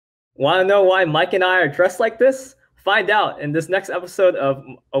Want to know why Mike and I are dressed like this? Find out in this next episode of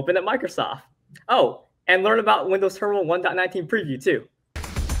Open at Microsoft. Oh, and learn about Windows Terminal 1.19 preview too.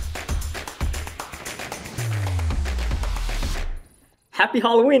 Happy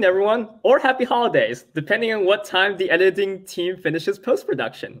Halloween, everyone, or happy holidays, depending on what time the editing team finishes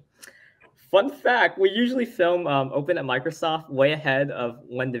post-production. Fun fact, we usually film Open at Microsoft way ahead of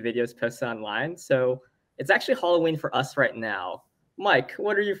when the video is posted online, so it's actually Halloween for us right now. Mike,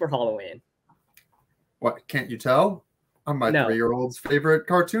 what are you for Halloween? What, can't you tell? I'm my No. 3-year-old's favorite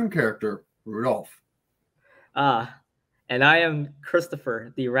cartoon character, Rudolph. And I am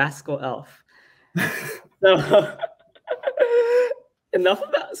Christopher, the rascal elf. So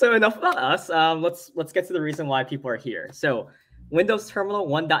enough about us. Let's get to the reason why people are here. So Windows Terminal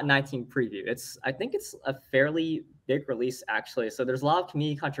 1.19 preview. I think it's a fairly big release actually. So there's a lot of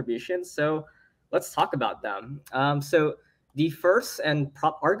community contributions. So let's talk about them. So the first and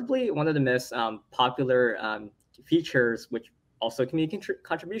arguably one of the most popular features, which also community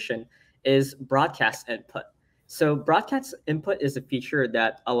contribution, is broadcast input. So broadcast input is a feature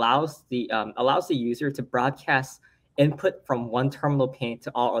that allows the user to broadcast input from one terminal pane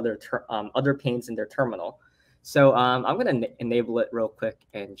to all other panes in their terminal. So I'm going to enable it real quick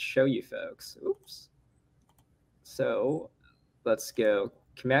and show you folks. Oops. So let's go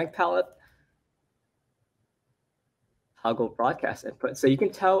command palette. Toggle broadcast input. So you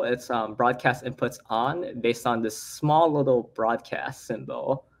can tell it's broadcast inputs on based on this small little broadcast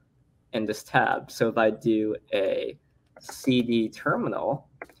symbol in this tab. So if I do a CD terminal,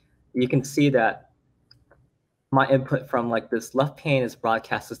 you can see that my input from like this left pane is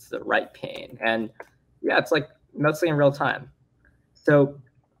broadcasted to the right pane. And yeah, it's like mostly in real time. So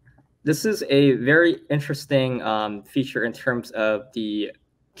this is a very interesting feature in terms of the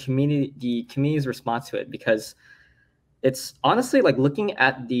community's response to it, because it's honestly like looking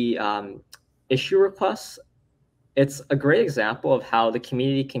at the issue requests, it's a great example of how the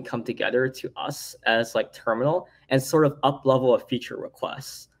community can come together to us as like terminal and sort of up level a feature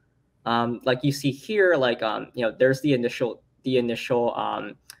requests. Like you see here, like there's the initial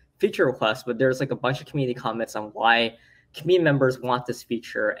feature request, but there's like a bunch of community comments on why community members want this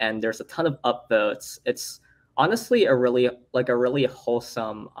feature, and there's a ton of upvotes. It's honestly a really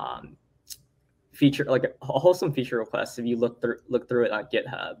wholesome feature, like a wholesome feature request if you look through it on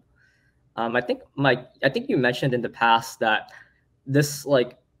GitHub. I think you mentioned in the past that this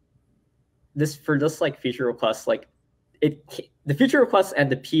feature request, the feature request and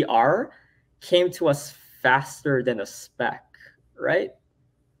the PR came to us faster than a spec, right?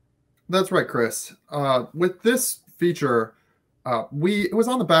 That's right, Chris. With this feature, it was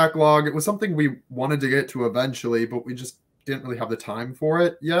on the backlog. It was something we wanted to get to eventually, but we just didn't really have the time for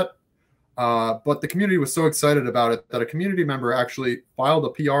it yet. But the community was so excited about it that a community member actually filed a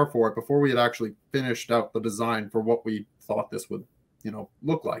PR for it before we had actually finished out the design for what we thought this would,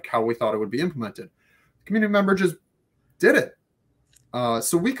 look like, how we thought it would be implemented. The community member just did it.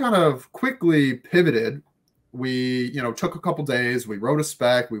 So we kind of quickly pivoted. We, took a couple days. We wrote a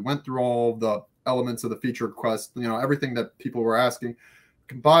spec. We went through all the elements of the feature request, everything that people were asking,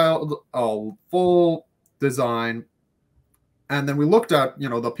 compiled a full design. And then we looked at,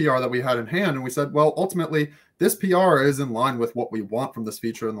 the PR that we had in hand, and we said, well, ultimately, this PR is in line with what we want from this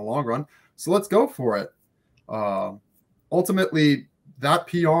feature in the long run. So let's go for it. Ultimately, that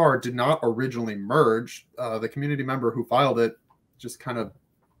PR did not originally merge. The community member who filed it just kind of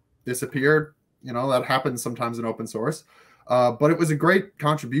disappeared. That happens sometimes in open source. But it was a great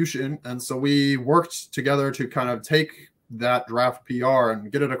contribution. And so we worked together to kind of take that draft PR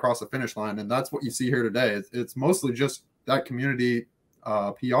and get it across the finish line. And that's what you see here today. It's mostly just that community PR.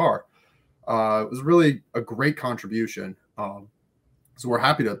 It was really a great contribution. So we're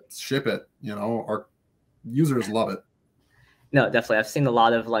happy to ship it. Our users love it. No, definitely. I've seen a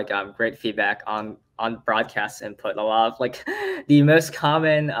lot of great feedback on broadcast input. A lot of the most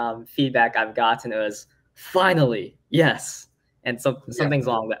common feedback I've gotten was finally, yes, and some things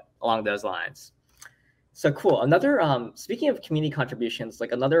along those lines. So cool. Another speaking of community contributions,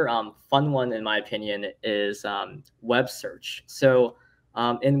 another fun one in my opinion is web search. So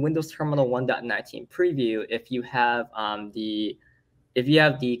in Windows Terminal 1.19 preview, if you have the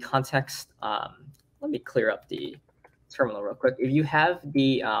context, let me clear up the terminal real quick. If you have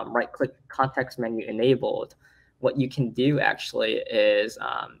the right-click context menu enabled, what you can do actually is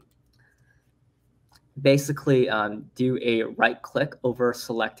basically do a right-click over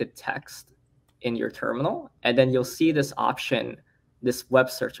selected text in your terminal, and then you'll see this option, this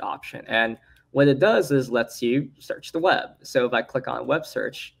web search option. And what it does is lets you search the web. So if I click on web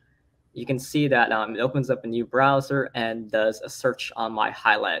search, you can see that it opens up a new browser and does a search on my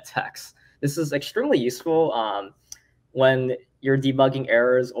highlighted text. This is extremely useful when you're debugging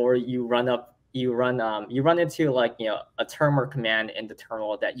errors or you run into like a term or command in the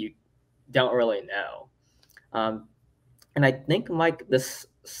terminal that you don't really know. And I think, Mike, this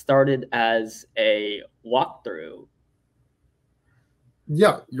started as a walkthrough.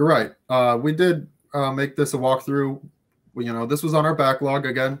 Yeah, you're right. We did make this a walkthrough. This was on our backlog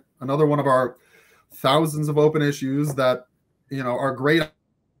again. Another one of our thousands of open issues that are great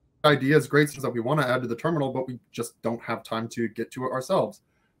ideas, great things that we want to add to the terminal, but we just don't have time to get to it ourselves.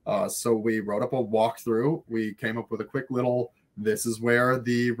 So we wrote up a walkthrough. We came up with a quick little, this is where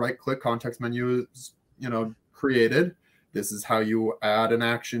the right-click context menu is, created. This is how you add an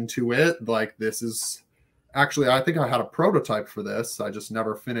action to it. Like, this is actually, I think I had a prototype for this. I just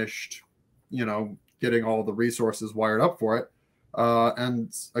never finished, getting all the resources wired up for it.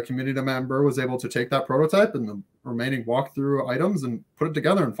 And a community member was able to take that prototype and the remaining walkthrough items and put it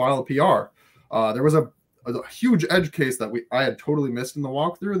together and file a PR. There was a huge edge case that I had totally missed in the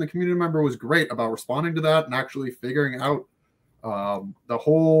walkthrough, and the community member was great about responding to that and actually figuring out the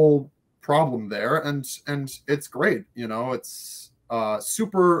whole problem there. And it's great. It's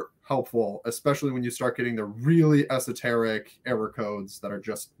super helpful, especially when you start getting the really esoteric error codes that are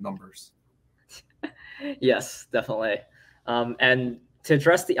just numbers. Yes, definitely. And to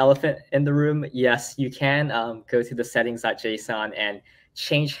address the elephant in the room, yes, you can go to the settings.json and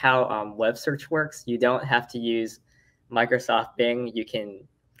change how web search works. You don't have to use Microsoft Bing. You can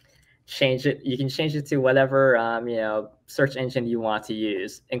change it. You can change it to whatever search engine you want to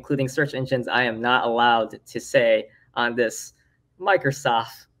use, including search engines I am not allowed to say on this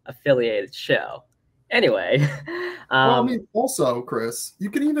Microsoft affiliated show. Anyway, well, I mean, also, Chris, you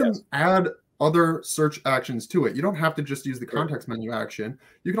can even add other search actions to it. You don't have to just use the context menu action.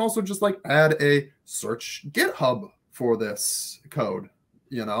 You can also just like add a search GitHub for this code,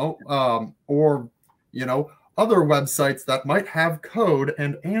 or other websites that might have code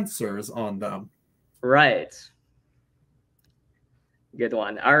and answers on them. Right. Good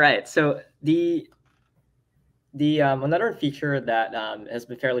one. All right. So the another feature that has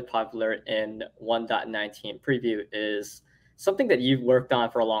been fairly popular in 1.19 preview is something that you've worked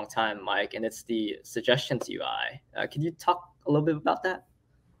on for a long time, Mike, and it's the suggestions UI. Can you talk a little bit about that?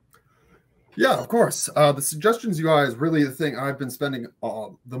 Yeah, of course. The suggestions UI is really the thing I've been spending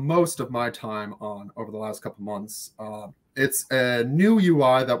the most of my time on over the last couple months. It's a new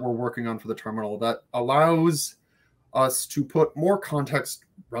UI that we're working on for the terminal that allows us to put more context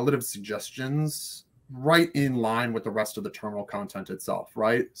relative suggestions right in line with the rest of the terminal content itself,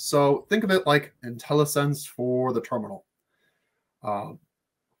 right? So think of it like IntelliSense for the terminal.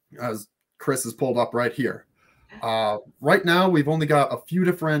 As Chris has pulled up right here. Right now, we've only got a few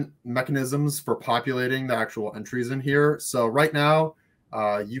different mechanisms for populating the actual entries in here. So right now,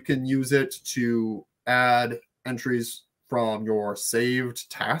 you can use it to add entries from your saved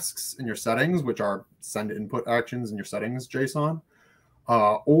tasks in your settings, which are send input actions in your settings JSON.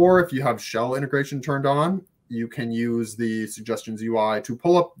 Or if you have shell integration turned on, you can use the suggestions UI to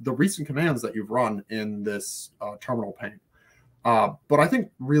pull up the recent commands that you've run in this terminal pane. But I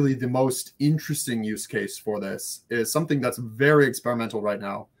think really the most interesting use case for this is something that's very experimental right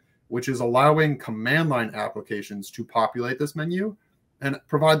now, which is allowing command line applications to populate this menu and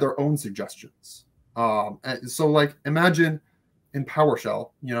provide their own suggestions. And so like imagine in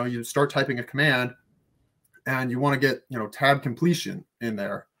PowerShell, you start typing a command and you want to get, tab completion in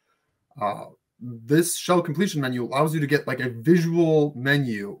there. This shell completion menu allows you to get like a visual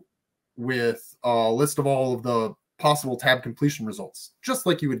menu with a list of all of the possible tab completion results, just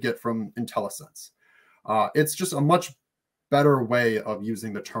like you would get from IntelliSense. It's just a much better way of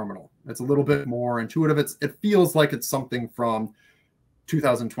using the terminal. It's a little bit more intuitive. It feels like it's something from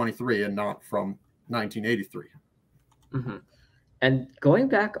 2023 and not from 1983. Mm-hmm. And going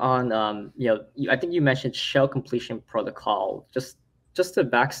back on, I think you mentioned shell completion protocol. Just to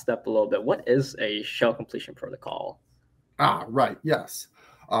backstep a little bit, what is a shell completion protocol? Right. Yes.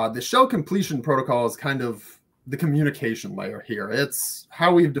 The shell completion protocol is kind of the communication layer here. It's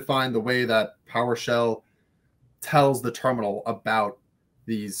how we've defined the way that PowerShell tells the terminal about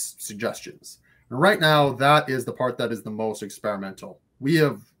these suggestions. And right now, that is the part that is the most experimental. We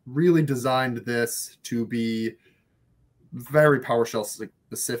have really designed this to be very PowerShell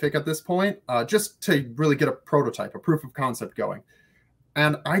specific at this point, just to really get a prototype, a proof of concept going.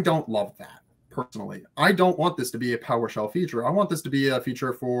 And I don't love that. Personally, I don't want this to be a PowerShell feature. I want this to be a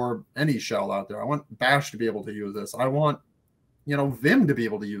feature for any shell out there. I want Bash to be able to use this. I want, Vim to be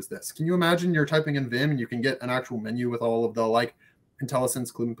able to use this. Can you imagine you're typing in Vim and you can get an actual menu with all of the like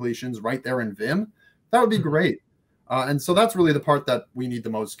IntelliSense completions right there in Vim, that would be great. And so that's really the part that we need the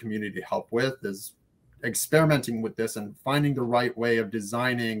most community help with, is experimenting with this and finding the right way of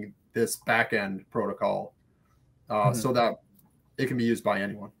designing this backend protocol so that it can be used by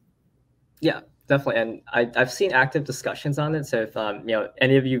anyone. Yeah, definitely. And I've seen active discussions on it. So if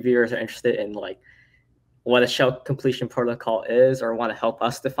any of you viewers are interested in like what a shell completion protocol is, or want to help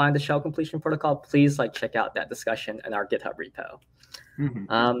us define the shell completion protocol, please like check out that discussion in our GitHub repo.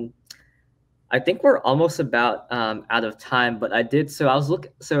 I think we're almost about out of time, but I was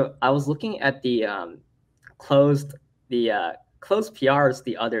looking at the closed PRs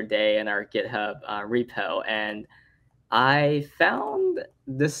the other day in our GitHub repo, and I found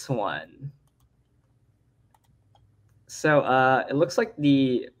this one. So it looks like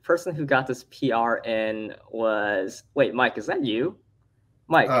the person who got this PR in was, wait, Mike, is that you?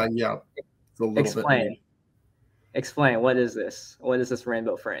 Mike. Yeah, it's a little bit. Explain, what is this? What is this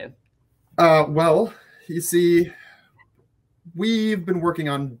rainbow frame? Well, you see, we've been working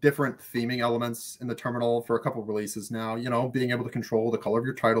on different theming elements in the terminal for a couple of releases now, being able to control the color of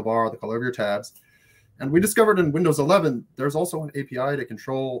your title bar, the color of your tabs. And we discovered in Windows 11, there's also an API to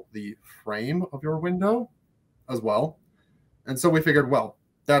control the frame of your window as well. And so we figured, well,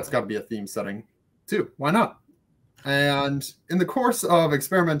 that's got to be a theme setting too. Why not? And in the course of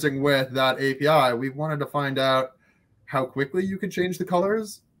experimenting with that API, we wanted to find out how quickly you could change the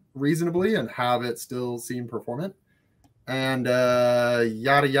colors reasonably and have it still seem performant. And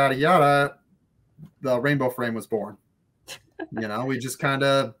yada, yada, yada, the rainbow frame was born. We just kind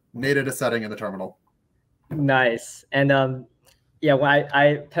of made it a setting in the terminal. Nice. And yeah, when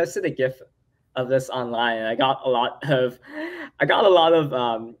I posted a GIF of this online, and I got a lot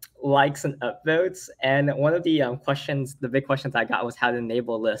of likes and upvotes. And one of the big questions I got was how to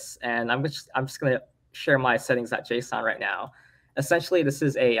enable this. And I'm just gonna share my settings.json right now. Essentially, this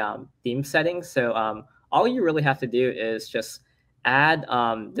is a theme setting. So all you really have to do is just add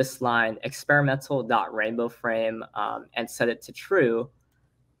this line experimental.rainbowFrame and set it to true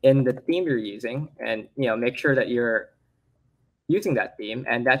in the theme you're using, and make sure that you're using that theme,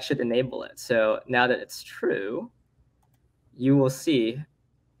 and that should enable it. So now that it's true, you will see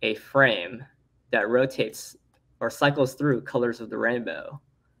a frame that rotates or cycles through colors of the rainbow.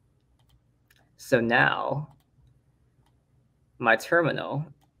 So now my terminal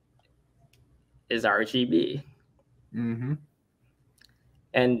is RGB.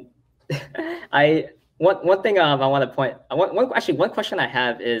 And one thing I want to point, one question I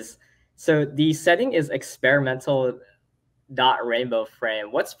have is, so the setting is experimental.rainbow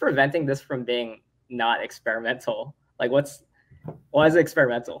frame. What's preventing this from being not experimental? Like why is it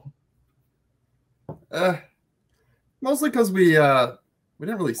experimental? Mostly because we didn't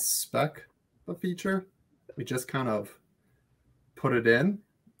really spec the feature. We just kind of put it in,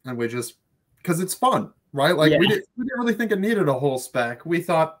 and because it's fun, right? Like we didn't really think it needed a whole spec. We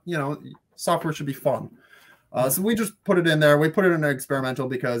thought, software should be fun. So we just put it in there. We put it in experimental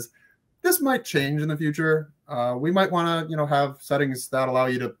because this might change in the future. We might want to, have settings that allow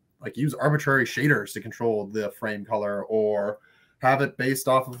you to like use arbitrary shaders to control the frame color, or have it based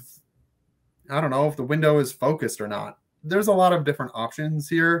off of, I don't know, if the window is focused or not. There's a lot of different options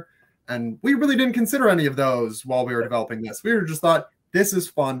here, and we really didn't consider any of those while we were developing this. We just thought, this is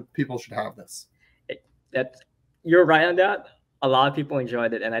fun. People should have this. You're right on that. A lot of people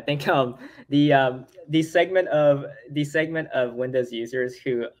enjoyed it, and I think the segment of Windows users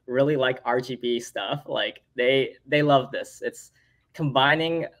who really like RGB stuff, like they love this. It's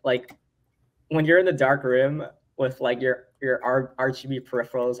combining, like, when you're in the dark room with like your RGB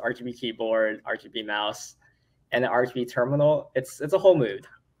peripherals, RGB keyboard, RGB mouse, and an RGB terminal. It's a whole mood.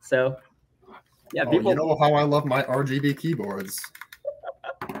 So yeah, people. You know how I love my RGB keyboards.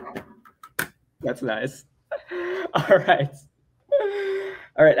 That's nice. All right.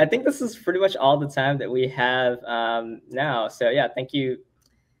 I think this is pretty much all the time that we have now. So yeah, thank you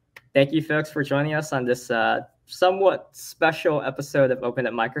folks for joining us on this somewhat special episode of Open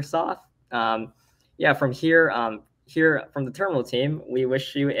at Microsoft. Yeah, from here from the Terminal team, we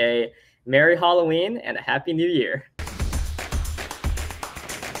wish you a Merry Halloween and a Happy New Year.